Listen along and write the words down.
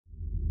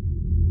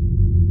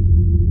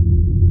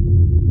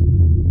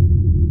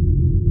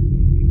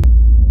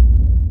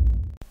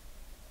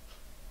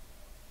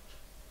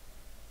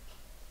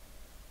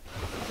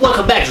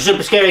for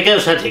super scary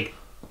ghost hunting.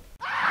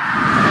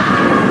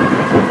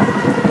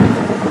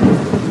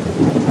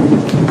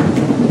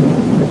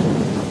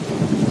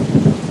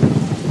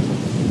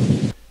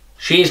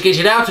 She is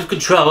getting out of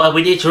control and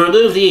we need to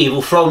remove the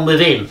evil from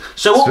within.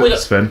 So what we...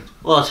 Sven?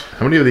 What?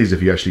 How many of these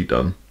have you actually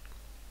done?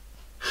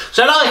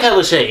 So like I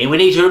was saying, we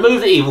need to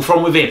remove the evil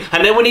from within,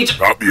 and then we need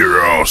to... Up your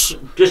ass.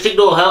 Just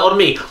ignore her, on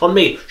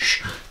me.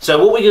 Shh. So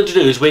what we're going to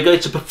do is we're going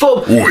to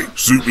perform... Oi,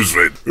 Super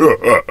Sven.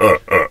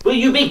 Will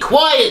you be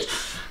quiet?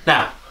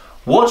 Now,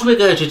 what we're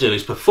going to do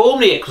is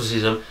perform the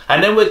exorcism,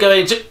 and then we're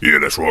going to... Yeah,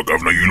 that's right,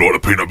 Governor. You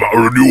like the peanut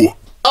butter and you.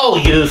 Oh,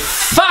 you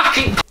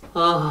fucking...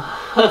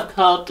 Oh, I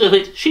can't do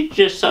it. She's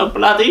just so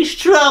bloody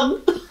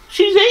strong.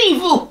 She's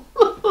evil.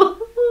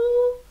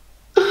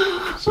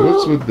 So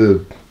what's with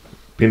the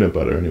peanut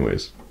butter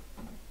anyways?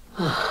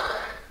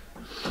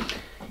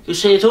 You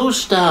see, it all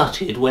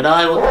started when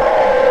I was...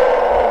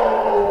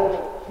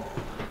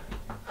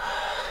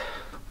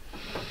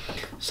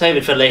 Save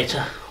it for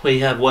later. We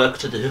have work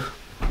to do.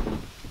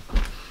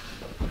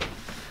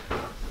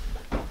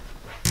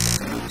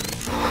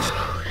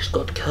 It's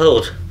got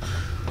cold.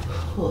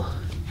 Oh.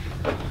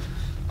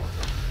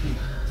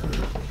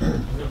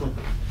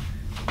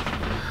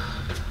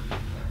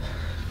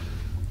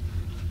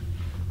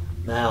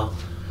 Now,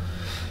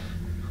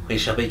 we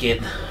shall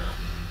begin.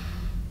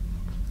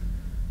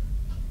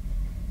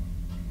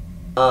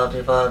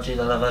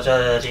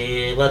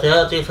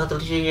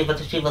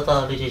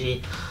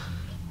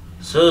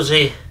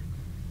 Susie,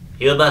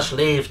 you must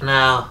leave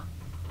now.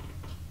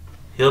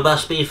 You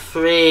must be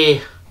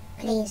free.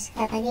 Please,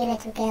 I'm only a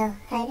little girl.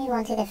 I only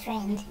wanted a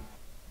friend.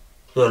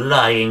 You're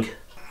lying.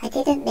 I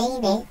didn't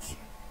mean it.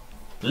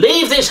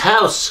 Leave this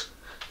house!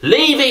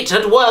 Leave it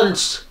at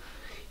once!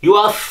 You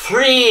are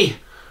free!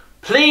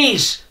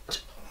 Please!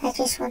 I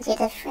just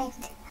wanted a friend.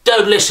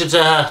 Don't listen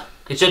to her!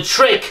 It's a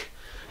trick!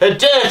 A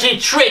dirty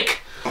trick!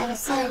 I was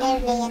so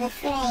lonely and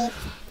afraid.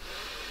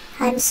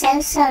 I'm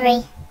so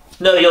sorry.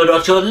 No, you're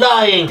not. You're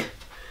lying!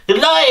 You're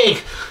lying!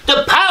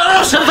 The power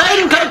of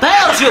Sven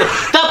compels you!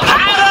 The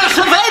power of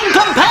Sven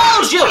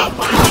compels you!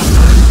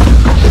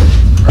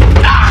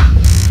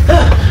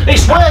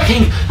 It's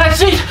working!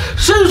 That's it!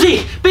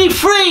 Susie, be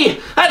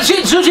free! That's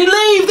it, Susie!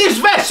 Leave this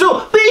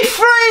vessel! Be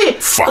free!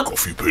 Fuck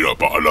off, you peanut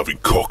butter loving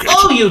cockhead.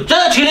 Oh, you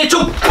dirty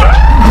little...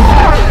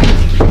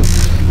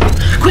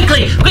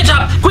 Quickly! Get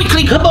up!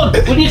 Quickly, come on!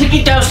 We need to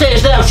get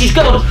downstairs now. She's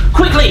gone.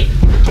 Quickly!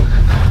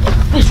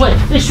 This way,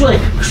 this way.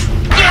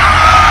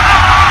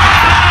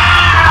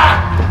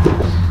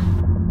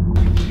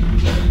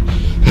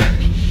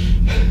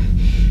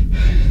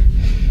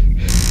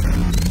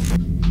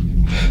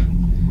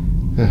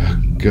 Oh,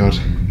 God.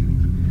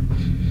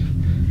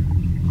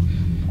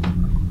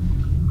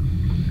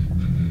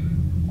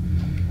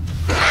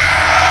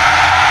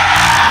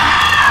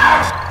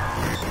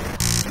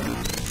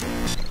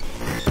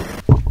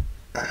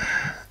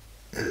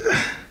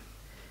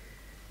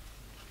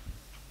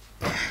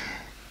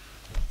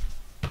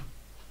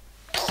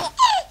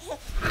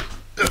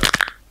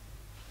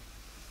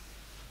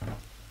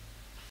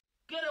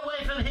 Get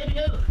away from him,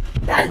 you!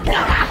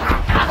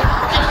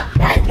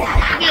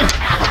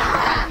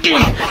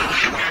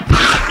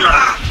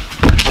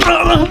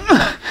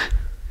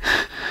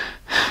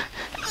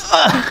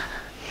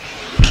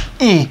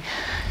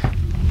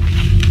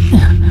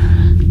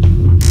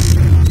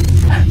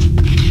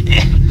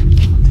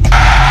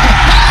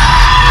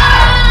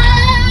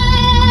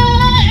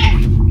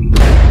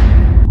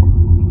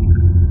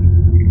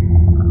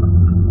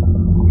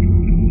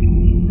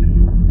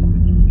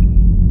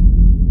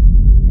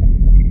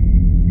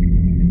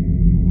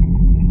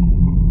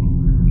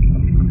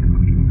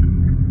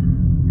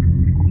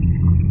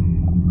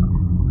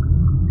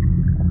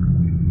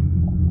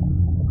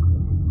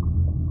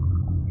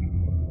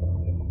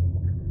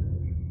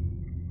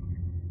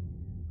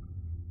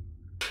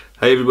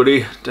 Hey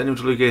everybody, Daniel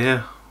Deluca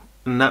here,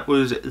 and that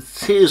was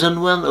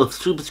Season 1 of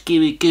Super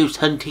Scary Ghost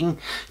Hunting.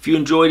 If you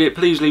enjoyed it,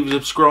 please leave a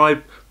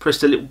subscribe,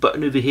 press the little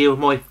button over here with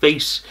my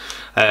face.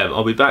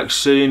 I'll be back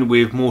soon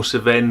with more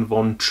Sven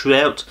Von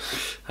Trout,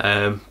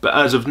 but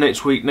as of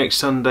next week, next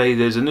Sunday,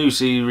 there's a new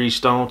series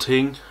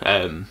starting,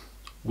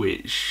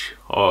 which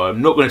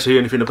I'm not going to tell you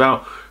anything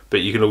about,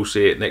 but you can all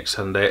see it next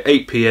Sunday at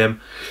 8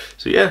 PM.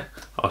 So yeah,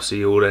 I'll see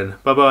you all then.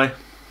 Bye bye.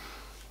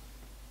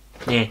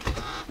 Yeah.